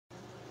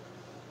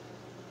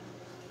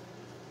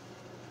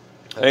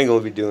I ain't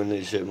gonna be doing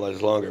this shit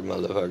much longer,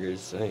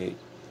 motherfuckers.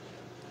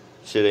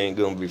 Shit ain't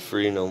gonna be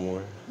free no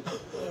more.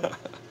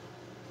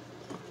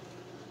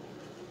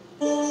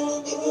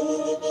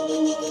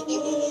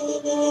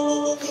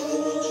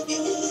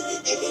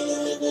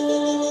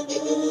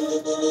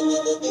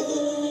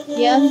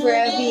 Young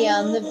Gravy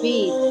on the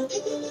beat.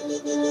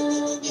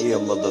 Yeah,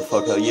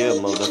 motherfucker. Yeah,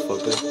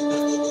 motherfucker.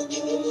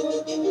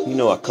 You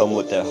know I come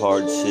with that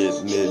hard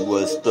shit,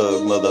 Midwest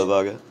thug,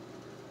 motherfucker.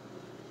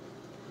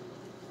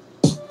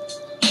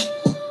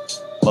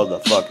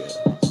 Motherfucker.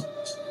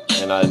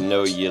 And I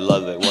know you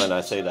love it when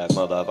I say that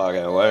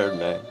motherfucking word,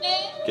 man.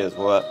 Guess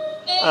what?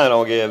 I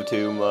don't give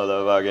two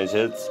motherfucking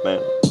shits,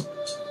 man.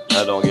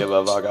 I don't give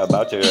a fuck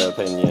about your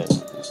opinion.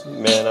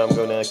 Man, I'm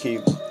gonna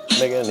keep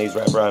making these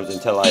rap rhymes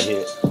until I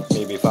hit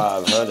maybe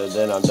 500.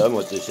 Then I'm done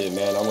with this shit,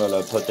 man. I'm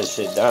gonna put this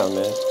shit down,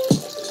 man.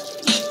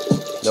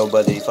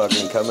 Nobody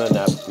fucking coming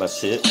at my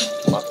shit.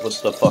 What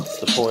the fuck's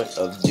the point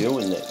of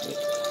doing it?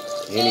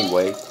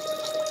 Anyway.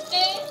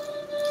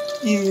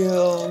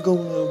 Yeah, I'm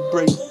gonna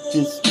break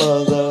this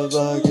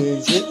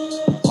motherfucking shit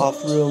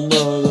off real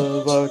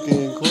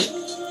motherfucking quick.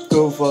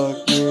 Go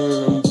fuck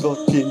your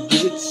fucking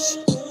bitch.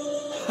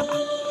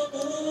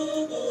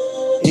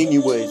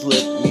 Anyways,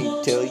 let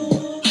me tell you.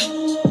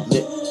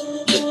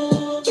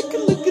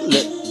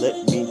 Let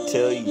me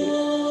tell you.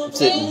 I'm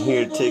sitting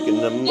here taking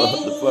the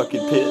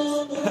motherfucking piss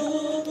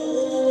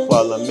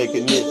while I'm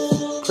making this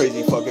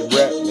crazy fucking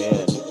rap,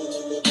 man.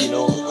 You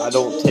know, I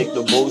don't take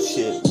the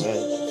bullshit,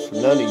 man.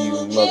 None of you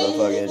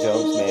motherfucking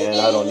chumps, man.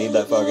 I don't need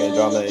that fucking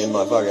drama in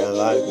my fucking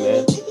life,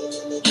 man.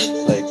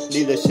 Like,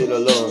 leave that shit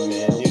alone,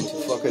 man. You're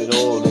too fucking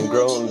old and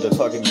grown to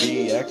fucking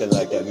be acting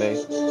like that,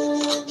 man.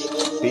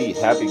 Be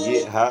happy,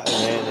 get high,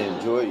 man.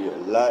 Enjoy your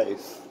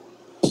life.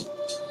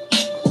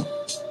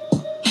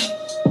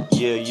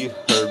 Yeah, you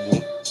heard me.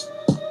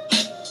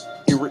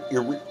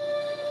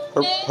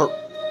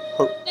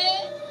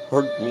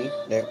 Hurt me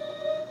now.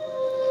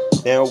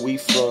 Now we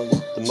from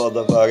the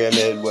motherfucking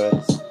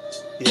Midwest.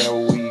 Yeah,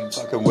 we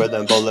fucking wear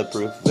them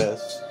bulletproof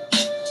vests.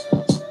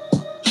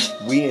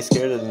 We ain't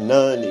scared of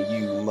none of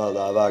you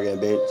motherfucking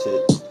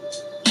bitches.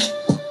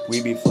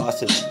 We be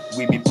flossing,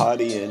 we be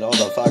partying all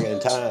the fucking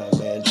time,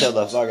 man, till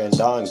the fucking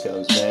dawn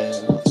comes,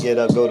 man. Get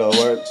up, go to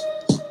work,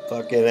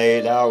 fucking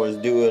 8 hours,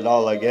 do it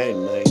all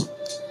again, man.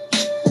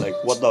 Like,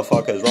 what the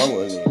fuck is wrong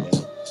with me, man?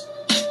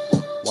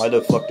 Why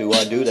the fuck do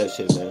I do that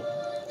shit, man?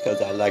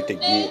 Because I like to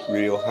get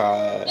real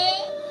high,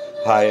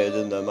 higher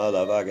than the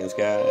motherfucking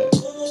sky.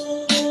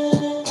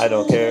 I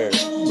don't care,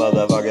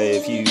 motherfucker,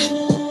 if you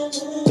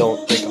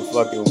don't think I'm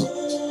fucking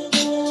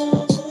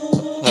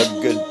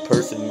a good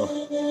person.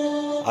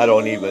 I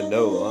don't even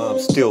know. I'm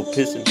still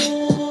pissing.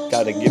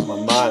 Gotta get my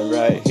mind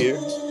right here.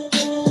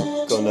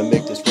 Gonna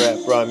make this rap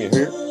rhyme, you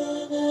hear?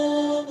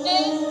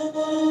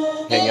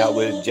 Hang out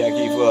with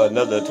Jackie for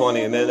another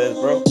 20 minutes,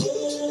 bro.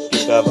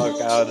 Get the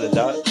fuck out of the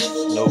dot.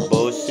 No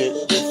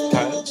bullshit this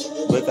time.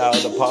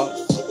 Without a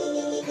pause.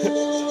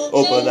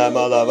 Open that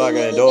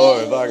motherfucking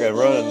door and fucking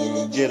run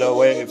and get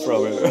away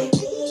from her.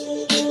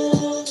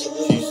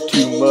 She's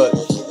too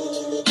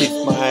much.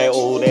 Keeps my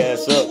old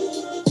ass up.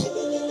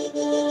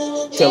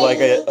 Till I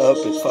get up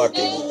at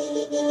fucking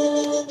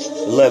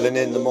 11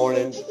 in the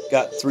morning.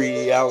 Got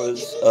 3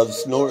 hours of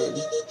snoring.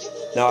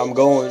 Now I'm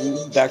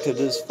going back to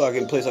this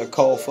fucking place I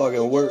call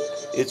fucking work.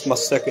 It's my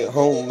second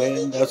home,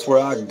 man. That's where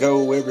I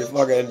go every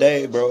fucking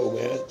day, bro,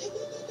 man.